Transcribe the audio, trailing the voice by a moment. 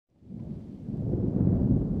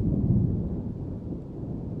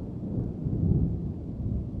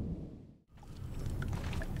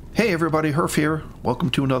Hey everybody, Hrph here.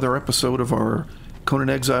 Welcome to another episode of our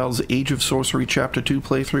Conan Exiles Age of Sorcery Chapter 2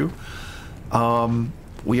 playthrough.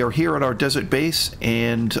 We are here at our desert base,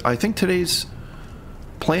 and I think today's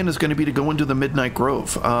plan is going to be to go into the Midnight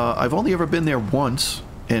Grove. I've only ever been there once,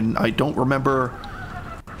 and I don't remember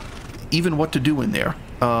even what to do in there.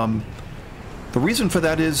 The reason for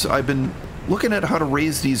that is I've been looking at how to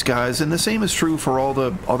raise these guys, and the same is true for all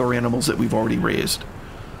the other animals that we've already raised.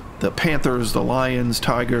 The panthers, the lions,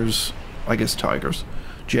 tigers, I guess tigers,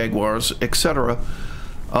 jaguars, etc.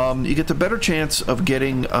 You get the better chance of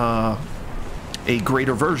getting a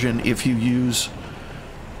greater version if you use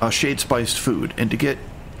Shadespiced food. And to get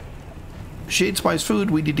Shadespiced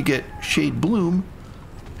food, we need to get Shadebloom,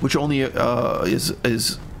 which only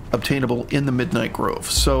is obtainable in the Midnight Grove.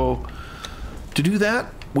 So to do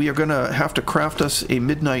that, we are going to have to craft us a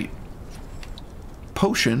Midnight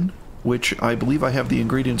Potion, which I believe I have the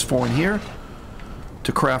ingredients for in here,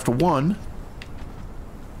 to craft one.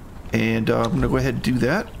 And I'm going to go ahead and do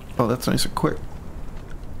that. Oh, that's nice and quick.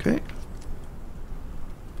 Okay.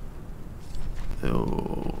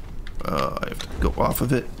 Oh, I have to go off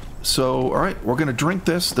of it. So, alright, we're going to drink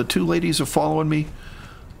this. The two ladies are following me.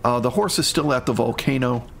 The horse is still at the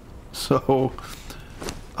volcano. So,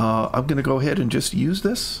 I'm going to go ahead and just use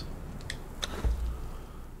this.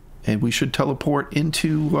 And we should teleport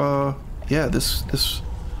into, yeah, this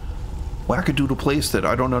wackadoodle place that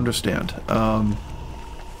I don't understand.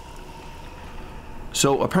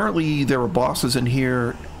 So apparently there are bosses in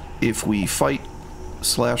here. If we fight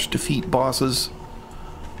 / defeat bosses,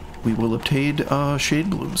 we will obtain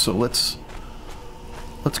Shadebloom. So let's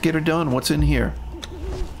get her done. What's in here?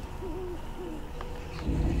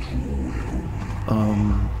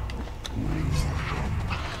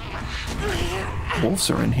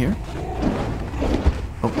 Wolves are in here.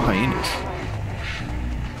 Oh, hyenas.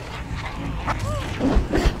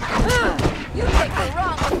 You picked the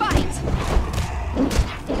wrong fight.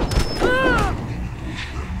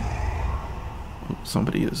 Oh,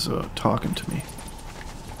 somebody is talking to me.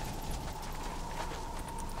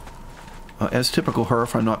 As typical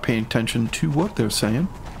Hrph, I'm not paying attention to what they're saying.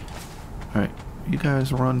 Alright, you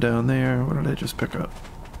guys run down there. What did I just pick up?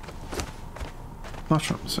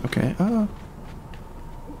 Mushrooms, okay.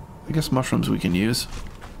 I guess mushrooms we can use.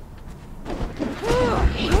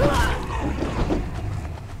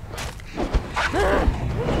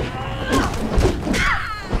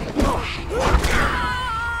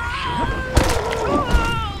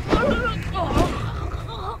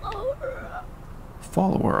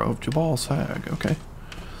 Follower of Jabal Sag, okay.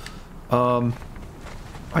 I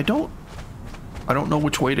don't know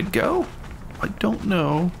which way to go. I don't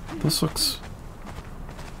know. This looks...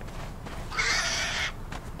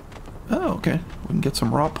 Oh, okay. We can get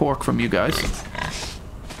some raw pork from you guys.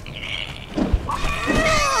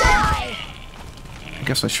 I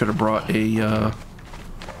guess I should have brought a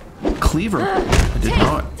cleaver. I did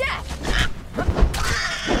not.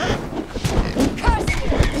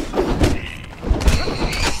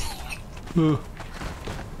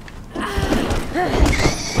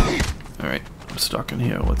 Alright, I'm stuck in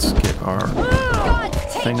here. Let's get our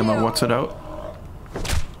thingama. What's it out?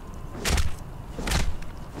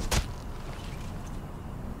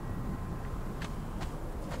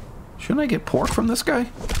 Shouldn't I get pork from this guy?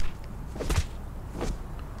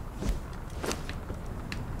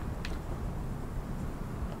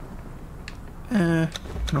 I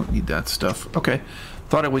don't need that stuff. Okay.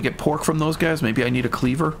 Thought I would get pork from those guys. Maybe I need a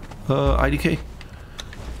cleaver, IDK.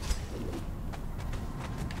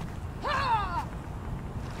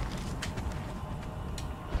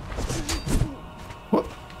 What?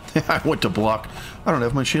 I went to block. I don't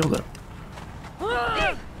have my shield up.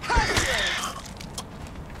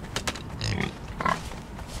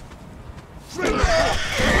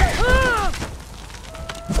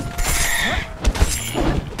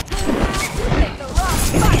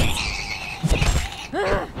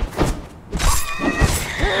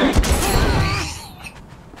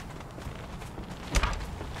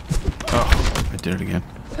 Did it again.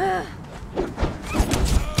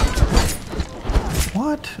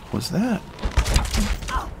 What was that?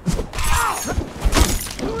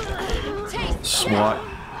 SWAT.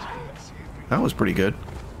 That was pretty good.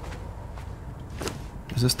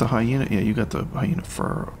 Is this the hyena? Yeah, you got the hyena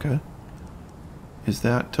fur. Okay. Is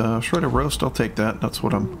that shredded roast? I'll take that. That's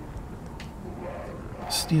what I'm...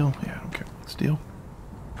 Steel? Yeah, I don't care. Steel.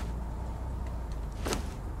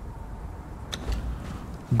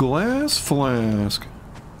 Glass flask.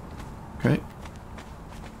 Okay.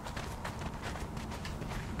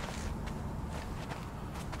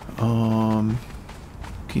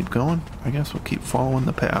 Keep going. I guess we'll keep following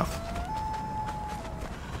the path.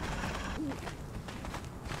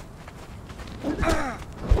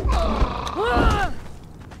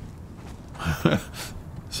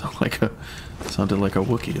 Sounded like a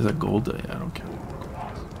Wookiee. Is that gold? Yeah, I don't care.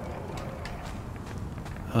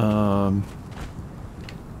 Oh,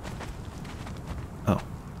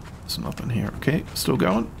 there's nothing here. Okay, still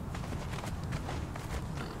going.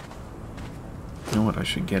 You know what I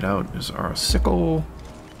should get out is our sickle.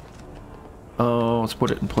 Oh, let's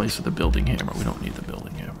put it in place of the building hammer. We don't need the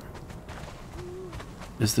building hammer.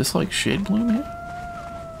 Is this like Shadebloom here?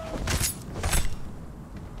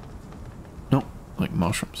 Nope, like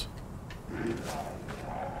mushrooms.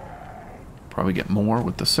 Probably get more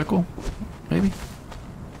with the sickle, maybe?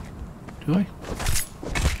 Do I?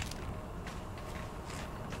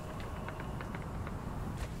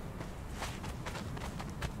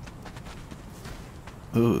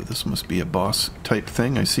 Oh, this must be a boss type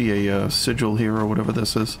thing. I see a sigil here or whatever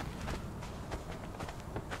this is.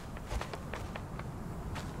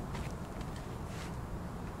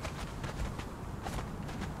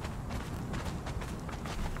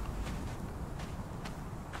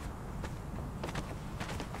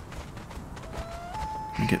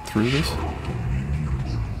 Can we get through this?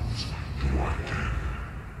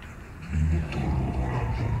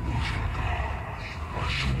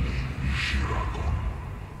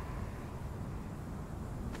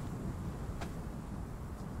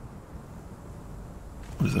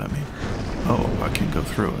 What does that mean? Oh, I can go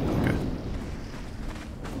through it. Okay.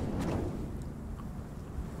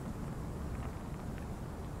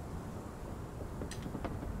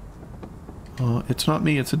 It's not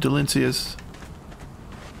me, it's the Delincias.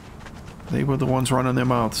 They were the ones running their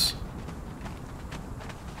mouths.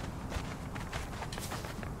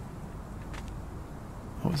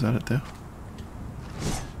 Oh, is that it there?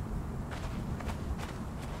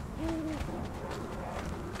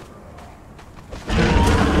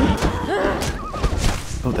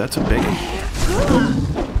 Oh, that's a biggie.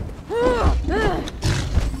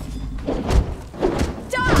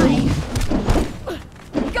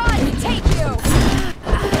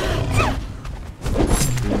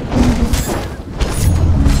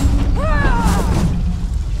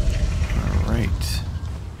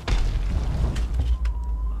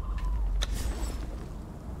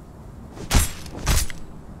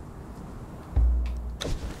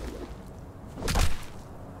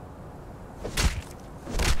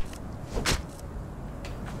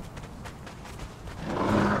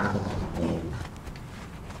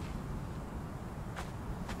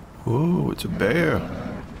 Whoa, it's a bear.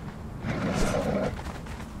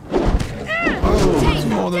 Oh, there's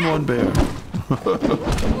more than one bear.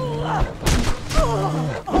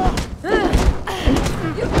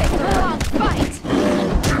 You picked the wrong fight.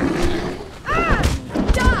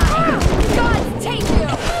 Die! God take you!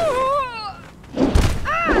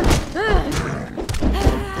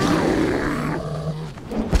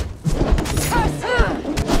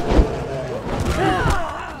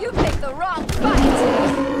 You picked the wrong fight.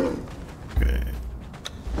 Okay.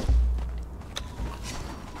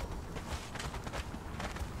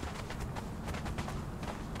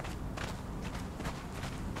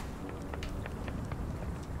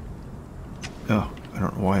 Oh, I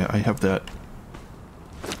don't know why I have that.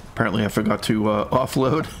 Apparently I forgot to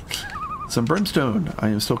offload some brimstone. I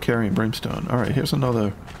am still carrying brimstone. Alright, here's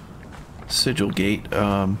another sigil gate.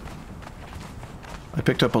 I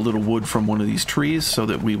picked up a little wood from one of these trees so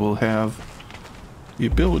that we will have the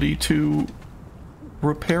ability to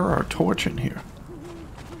repair our torch in here.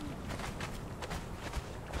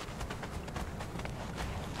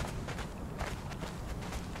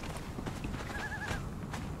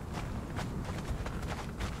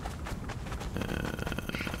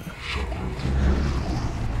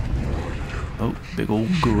 Oh, big old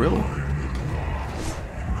gorilla.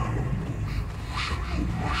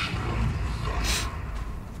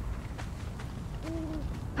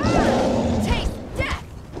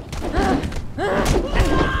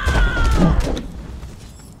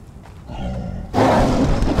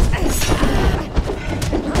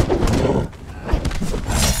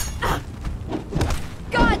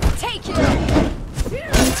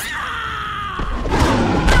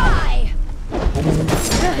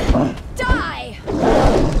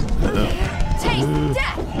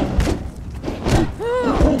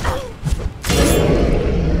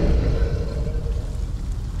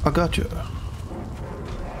 Gotcha.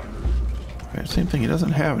 Alright, same thing, he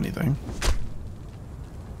doesn't have anything.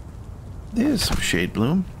 There's some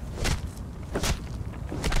Shadebloom.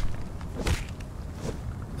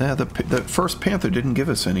 Yeah, the first Panther didn't give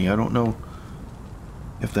us any. I don't know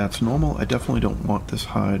if that's normal. I definitely don't want this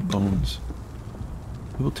hide bones.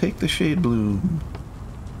 We will take the Shadebloom.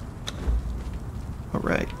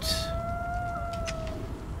 Alright.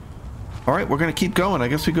 Alright, we're gonna keep going. I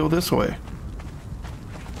guess we go this way.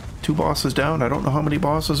 2 bosses down. I don't know how many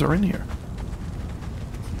bosses are in here.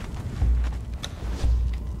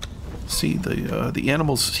 See, the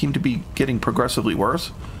animals seem to be getting progressively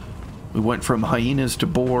worse. We went from hyenas to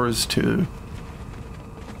boars to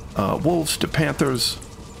wolves to panthers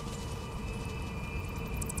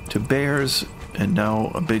to bears, and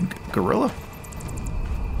now a big gorilla.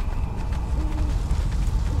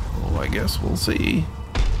 Oh, I guess we'll see.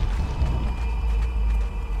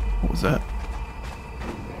 What was that?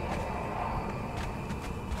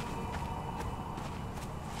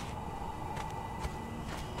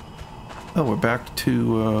 Oh, we're back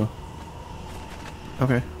to,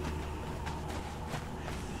 okay.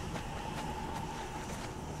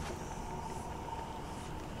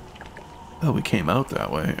 Oh, we came out that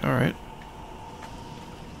way. Alright.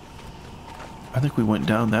 I think we went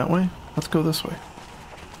down that way. Let's go this way.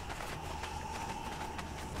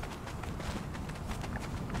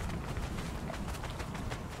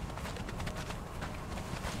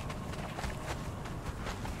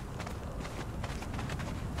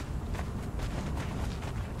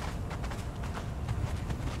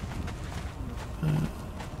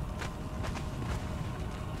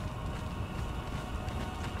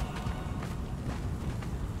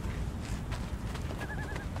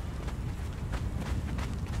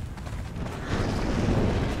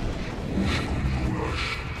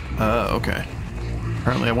 Okay.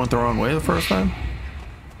 Apparently I went the wrong way the first time.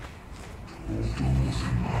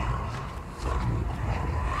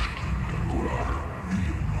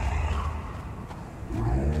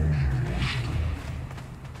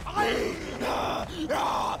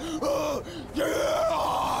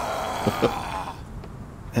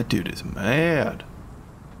 That dude is mad.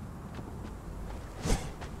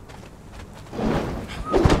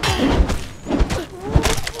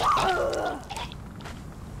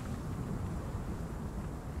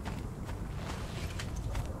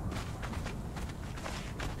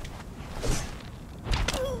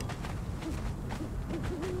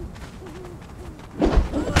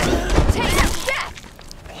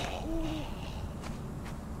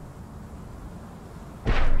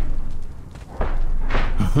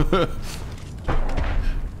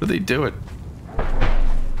 But they do it. I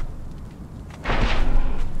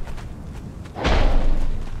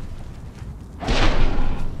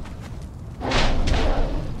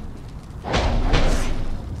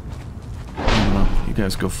don't know. You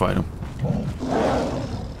guys go fight him.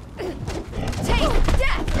 Take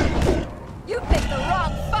death! You picked the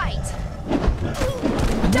wrong fight!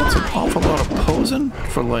 And that's an awful lot of posing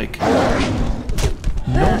for like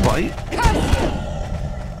no bite.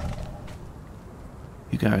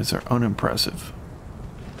 You guys are unimpressive.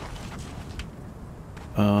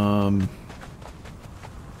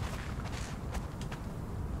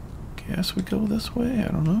 Guess we go this way? I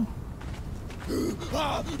don't know.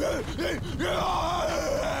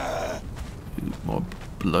 More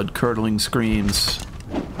blood-curdling screams.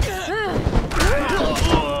 You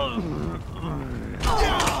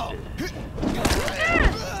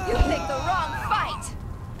picked the wrong fight!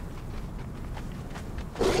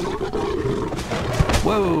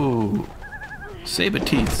 Whoa!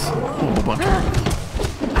 Sabertooths. Oh, a bunch of them.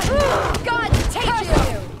 God take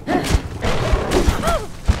you!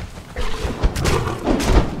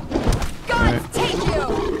 God take you!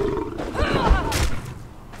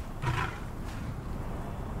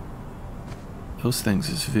 Those things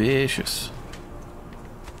is vicious.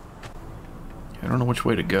 I don't know which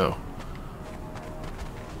way to go.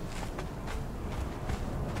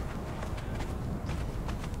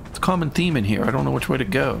 It's a common theme in here. I don't know which way to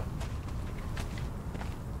go.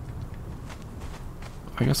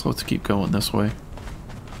 I guess let's keep going this way.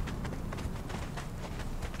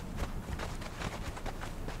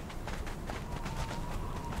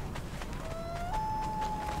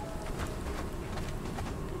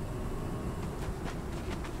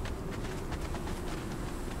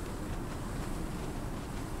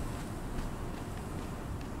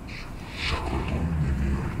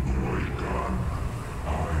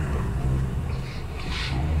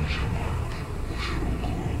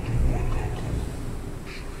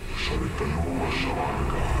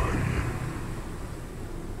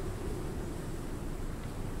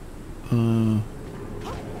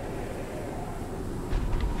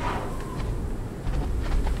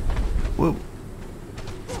 Whoa.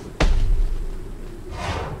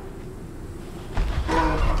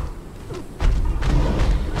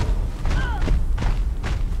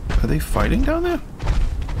 Are they fighting down there?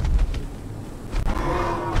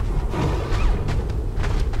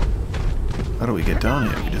 How do we get down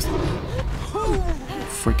here? We just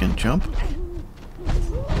freaking jump?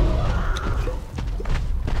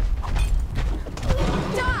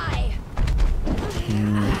 Die!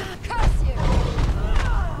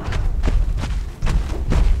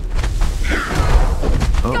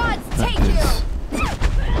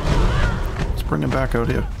 back out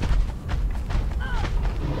here.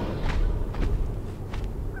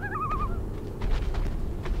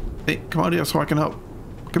 Hey, come out here so I can help.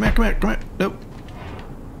 Come here, come here, come here. Nope.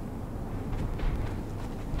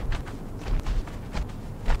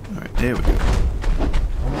 Alright, there we go.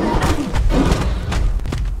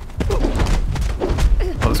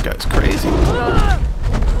 Oh, this guy's crazy.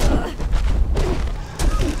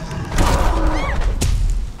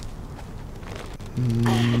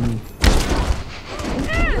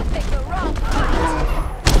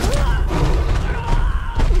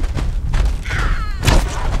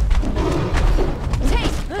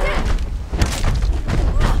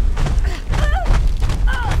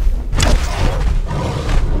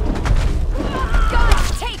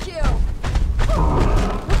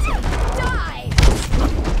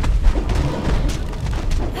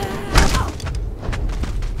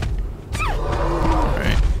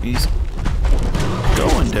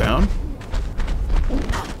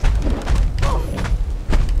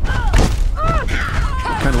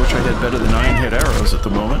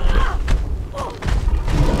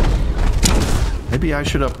 Maybe I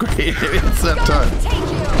should upgrade. It's that time.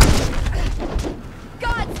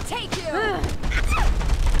 God take you.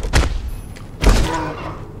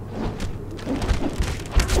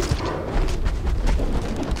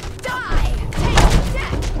 Die. Take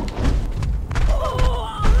death.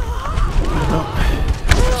 Well,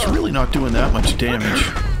 it's really not doing that much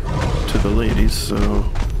damage to the ladies,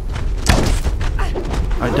 so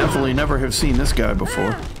I definitely never have seen this guy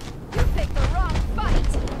before.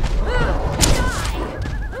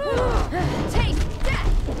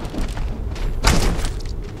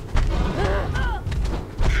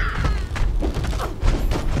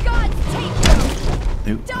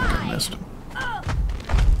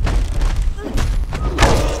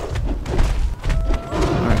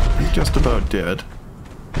 Just about dead.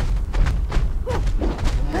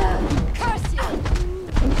 Curse you.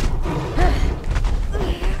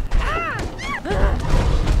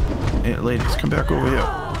 Hey, ladies, come back over here.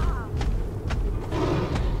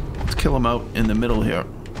 Let's kill him out in the middle here.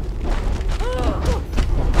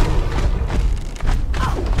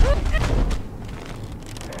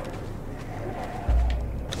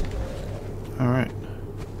 All right.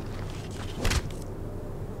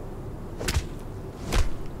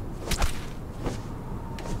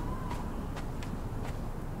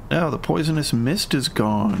 Now the poisonous mist is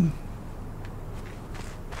gone.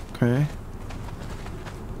 Okay.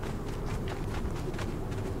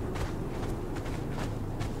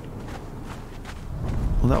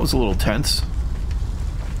 Well, that was a little tense.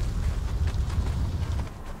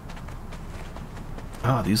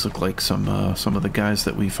 Ah, these look like some of the guys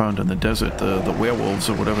that we found in the desert, the werewolves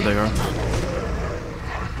or whatever they are.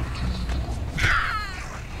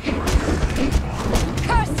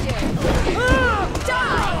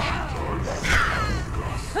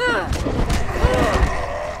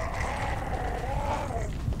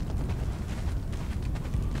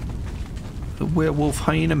 Werewolf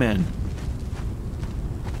hyena men.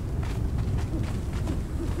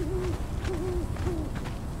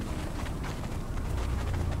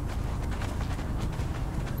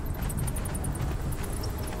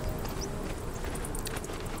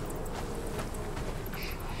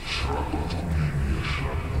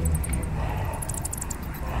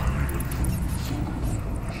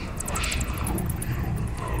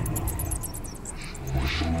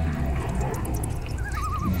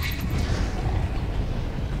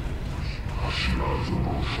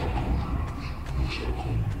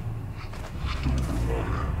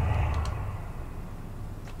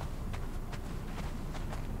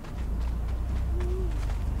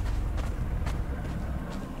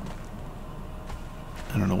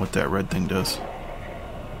 I don't know what that red thing does.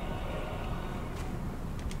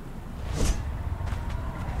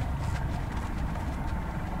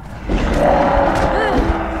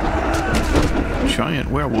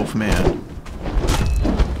 Giant werewolf man.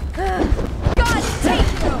 God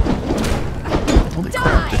take you. Holy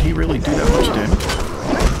crap, did he really do that much damage?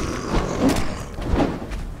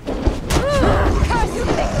 Curse you,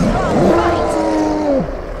 pick the wrong fight.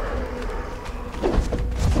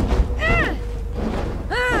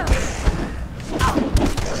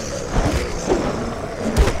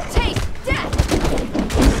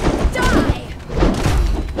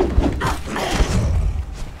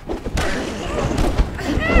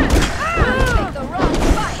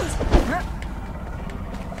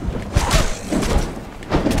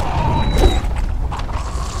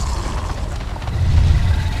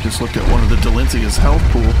 Looked at one of the Delencia's health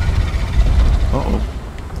pool. Uh-oh.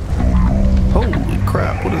 Holy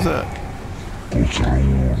crap, what is that?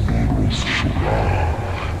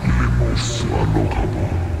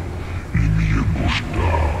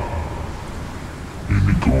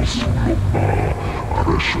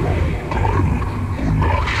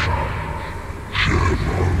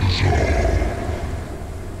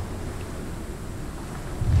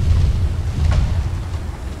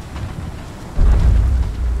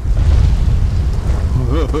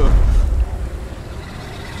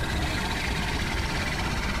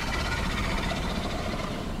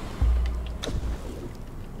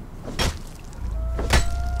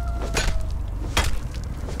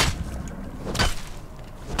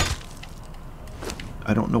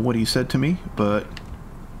 I don't know what he said to me, but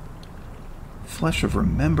Flesh of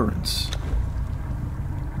Remembrance.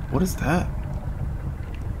 What is that?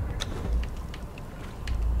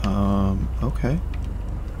 Okay.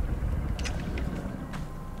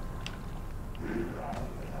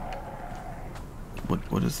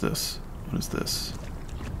 What is this? What is this?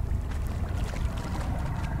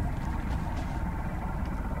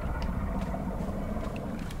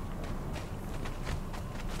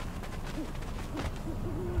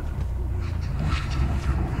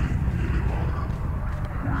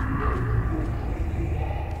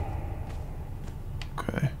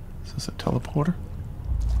 Okay. Is this a teleporter?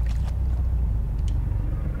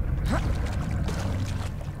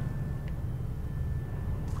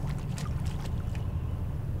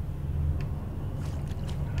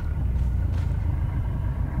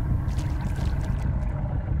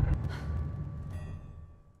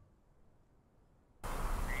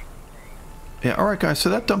 Yeah, alright guys, so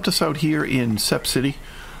that dumped us out here in Sep City.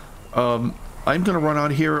 I'm going to run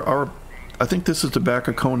out here. I think this is the back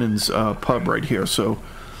of Conan's pub right here, so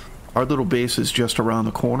our little base is just around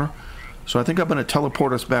the corner. So I think I'm going to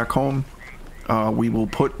teleport us back home. We will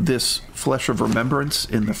put this Flesh of Remembrance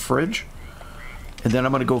in the fridge. And then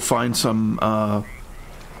I'm going to go find some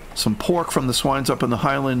pork from the swines up in the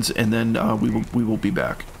Highlands, and then we will be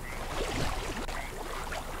back.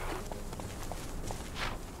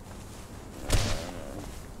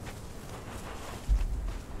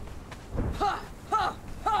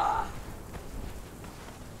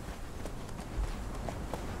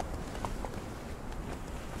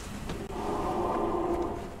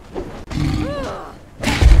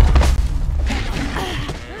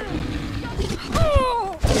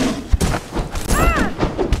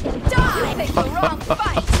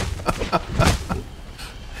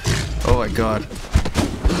 Oh my god.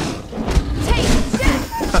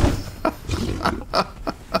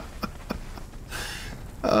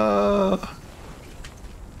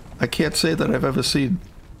 I can't say that I've ever seen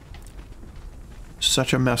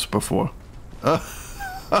such a mess before.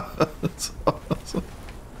 That's awesome.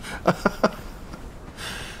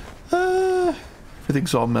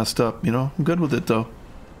 Everything's all messed up, you know? I'm good with it though.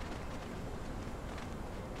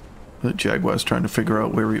 The Jaguar's trying to figure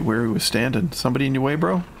out where he was standing. Somebody in your way,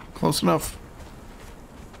 bro? Close enough.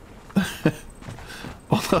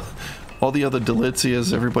 all the other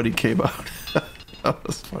Delicias, everybody came out. That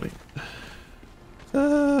was funny.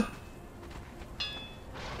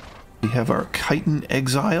 We have our Conan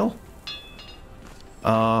Exile.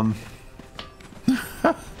 Okay,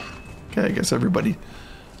 I guess everybody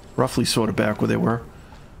roughly sort of back where they were.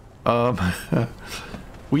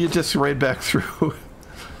 We had just ran back through.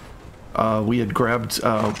 We had grabbed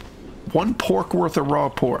one pork worth of raw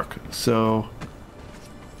pork, so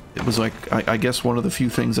it was like, I guess one of the few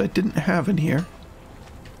things I didn't have in here.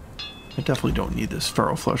 I definitely don't need this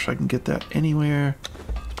feral flesh. I can get that anywhere.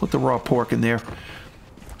 Let's put the raw pork in there.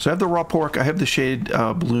 So I have the raw pork, I have the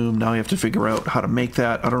Shadebloom. Now I have to figure out how to make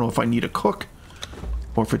that. I don't know if I need a cook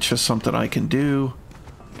or if it's just something I can do.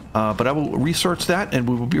 But I will research that and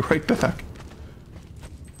we will be right back.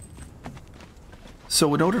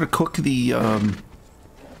 So in order to cook the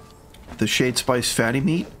Shadespiced Fatty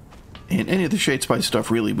Meat, and any of the Shadespiced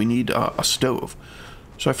stuff really, we need a stove.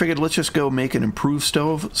 So I figured let's just go make an improved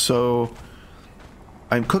stove. So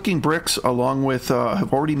I'm cooking bricks along with,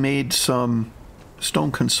 I've already made some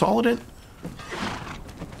stone consolidant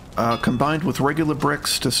combined with regular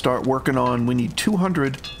bricks to start working on. We need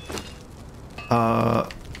 200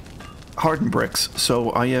 hardened bricks.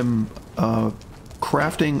 So I am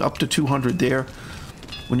crafting up to 200 there.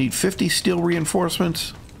 We need 50 steel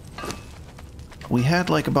reinforcements. We had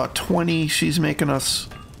like about 20. She's making us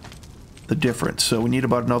the difference. So we need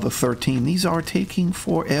about another 13. These are taking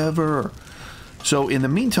forever. So in the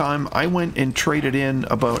meantime, I went and traded in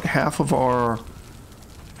about half of our,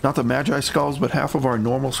 not the Magi skulls, but half of our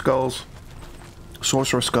normal skulls,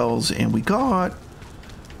 sorcerer skulls, and we got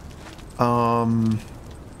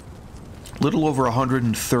little over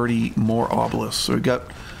 130 more obelisks. So we got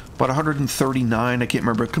about 139. I can't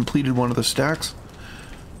remember. Completed one of the stacks.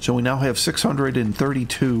 So we now have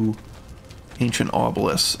 632 ancient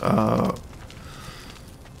obelisks.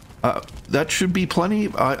 That should be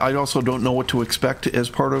plenty. I also don't know what to expect as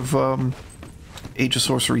part of Age of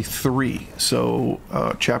Sorcery 3, so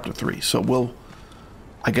Chapter 3. So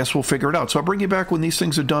I guess we'll figure it out. So I'll bring you back when these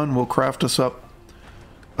things are done. We'll craft us up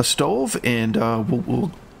a stove, and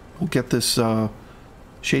we'll get this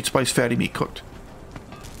Shadespiced Fatty Meat cooked.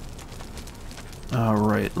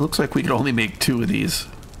 Alright, looks like we can only make 2 of these.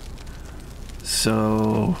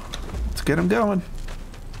 So let's get them going.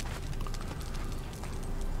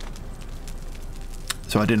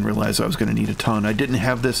 So I didn't realize I was going to need a ton. I didn't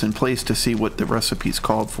have this in place to see what the recipes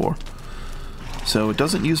called for. So it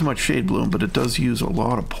doesn't use much Shadebloom, but it does use a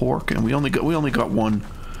lot of pork, and we only got one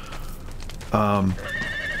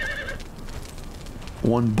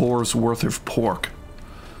boar's worth of pork.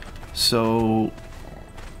 So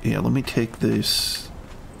yeah, let me take this,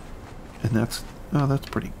 and that's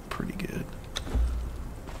pretty good.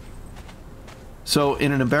 So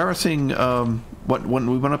in an embarrassing when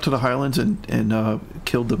we went up to the Highlands and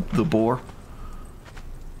killed the boar,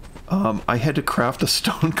 I had to craft a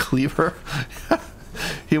stone cleaver.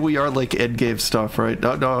 Here we are, like endgame stuff, right?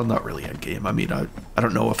 No, not really endgame. I mean, I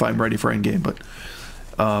don't know if I'm ready for endgame, but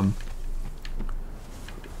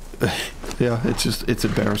yeah, it's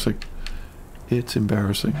embarrassing. It's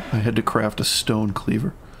embarrassing. I had to craft a stone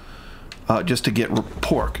cleaver just to get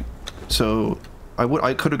pork. So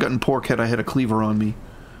I could have gotten pork had I had a cleaver on me.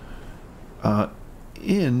 All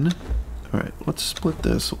right, let's split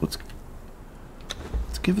this. Let's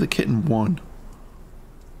give the kitten 1.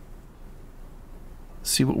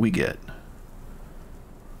 See what we get.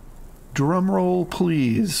 Drum roll,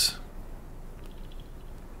 please.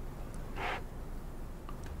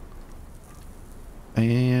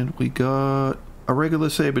 And we got a regular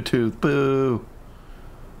Sabertooth. Boo!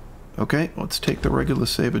 Okay, let's take the regular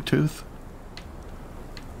Sabertooth.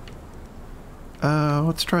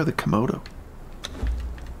 Let's try the Komodo.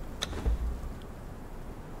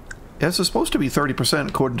 This is supposed to be 30%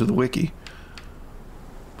 according to the wiki.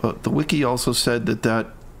 But the wiki also said that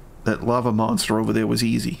lava monster over there was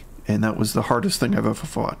easy. And that was the hardest thing I've ever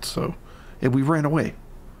fought. So, and we ran away.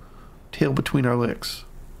 Tail between our legs.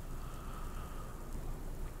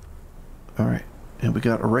 Alright, and we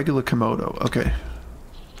got a regular Komodo. Okay.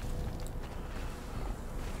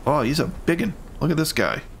 Oh, he's a biggin. Look at this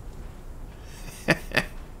guy.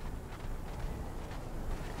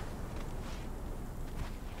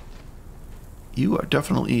 You are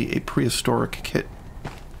definitely a prehistoric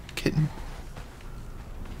kitten.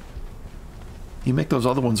 You make those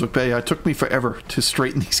other ones look bad. It took me forever to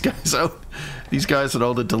straighten these guys out. These guys and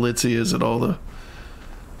all the Delicias and all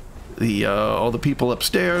the people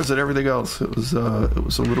upstairs and everything else. It was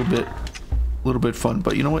a little bit fun,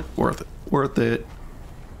 but you know what? Worth it.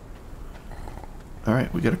 All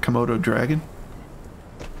right, we got a Komodo dragon.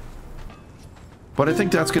 But I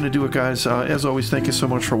think that's going to do it, guys. As always, thank you so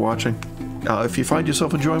much for watching. If you find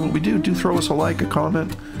yourself enjoying what we do throw us a like, a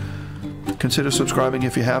comment. Consider subscribing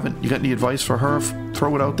if you haven't. You got any advice for Hrph?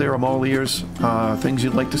 Throw it out there. I'm all ears. Things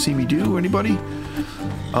you'd like to see me do, anybody?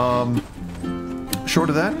 Short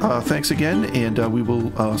of that, thanks again, and we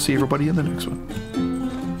will see everybody in the next one.